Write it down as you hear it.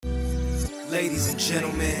Ladies and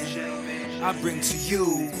gentlemen, I bring to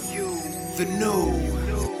you the new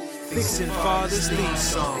Fixing Father's theme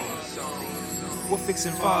song. We're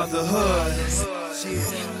fixing fatherhood.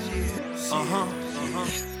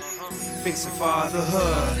 Fixing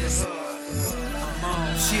fatherhood.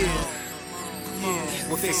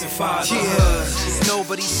 We're fixing fatherhood.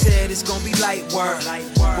 Nobody said it's gonna be light work,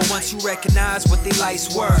 but once you recognize what they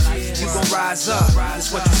life's worth, you gon' rise up.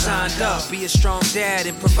 It's what you signed up. Be a strong dad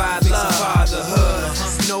and provide love.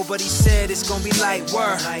 Fatherhood. Nobody said it's gonna be light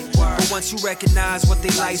work, but once you recognize what they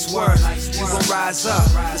life's worth, you gon' rise up.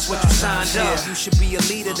 It's what you signed up. You should be a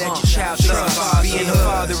leader that your child trusts. Being a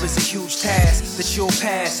father is a huge task that you'll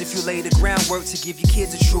pass if you lay the groundwork to give your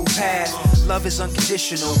kids a true path. Love is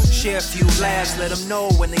unconditional. Share a few laughs. Let them know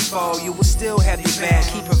when they fall, you will still have your back.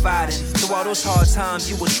 Keep providing. Through all those hard times,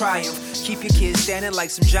 you will triumph. Keep your kids standing like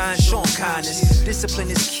some giants, show them kindness. Discipline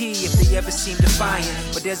is key if they ever seem defiant,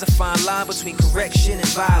 but there's a fine line between correction and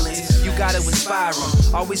violence. You gotta inspire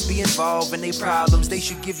them. Always be involved in their problems. They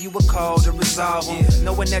should give you a call to resolve them.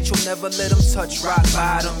 Knowing that you'll never let them touch rock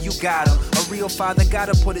bottom. You got them. A real father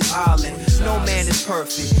gotta put his all in. No man is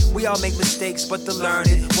perfect. We all make mistakes, but to learn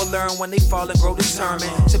it, we'll learn when they fall and grow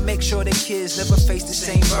determined to make sure their kids never face the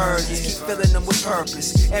same burdens. Keep filling them with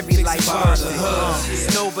purpose. Every life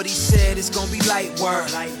perfect. Nobody said it's gonna be light work,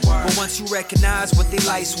 but once you recognize what they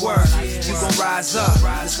life's worth, you gon' rise up.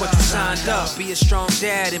 It's what you signed up. Be a strong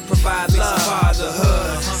dad and provide love.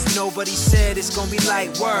 Fatherhood. Nobody said it's gonna be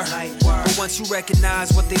light work, but once you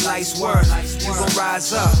recognize what they life's worth, you gon'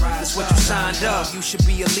 rise up. It's what you signed up. You should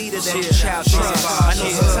be a leader that your child trusts. I know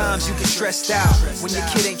sometimes you get stressed out when your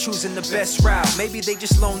kid ain't choosing the best route. Maybe they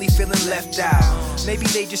just lonely, feeling left out. Maybe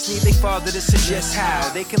they just need their father to suggest how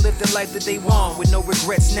they can live the life that they want with no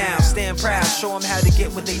regrets now. Stand proud, show them how to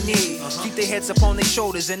get what they need. Keep their heads up on their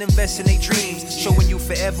shoulders and invest in their dreams. Showing you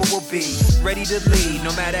forever will be ready to lead.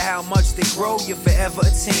 No matter how much they grow, you're forever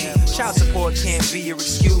a teen. Child support can't be your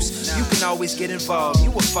excuse. You can always get involved.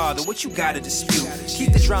 You a father, what you gotta dispute?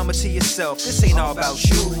 Keep the drama to yourself, this ain't all about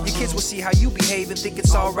you. Your kids will see how you behave and think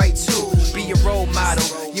it's alright too. Be a role model,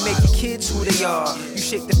 you make your kids who they are. You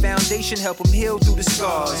shake the foundation, help them heal through the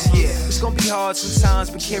scars. Yeah, it's gonna be hard sometimes,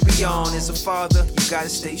 but carry on. As a father, you gotta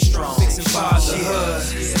stay strong. Fixing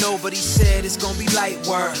fatherhood. Nobody said it's gonna be light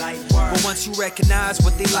work, but once you recognize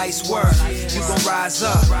what they life's worth, you gon' rise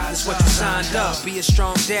up. It's what you signed up. Be a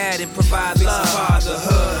strong dad and provide love.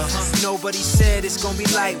 Fatherhood. Nobody said it's gonna be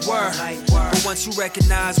light work, but once you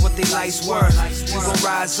recognize what they life's worth, you gon'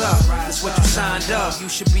 rise up. It's what you signed up. You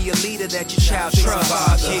should be a leader that your child trusts.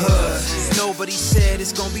 Fatherhood. Nobody said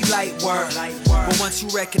it's gonna be light work, but once you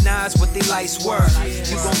recognize what they life's worth,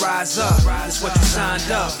 you gon' rise up. It's what you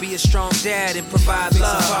signed up. Be a strong dad and provide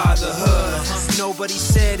love. Fatherhood. Nobody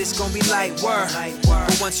said it's gonna be light work,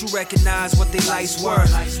 but once you recognize what they life's worth,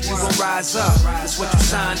 you gon' rise up. It's what you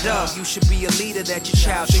signed up. You should be a leader that your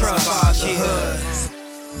child trusts. Fatherhood.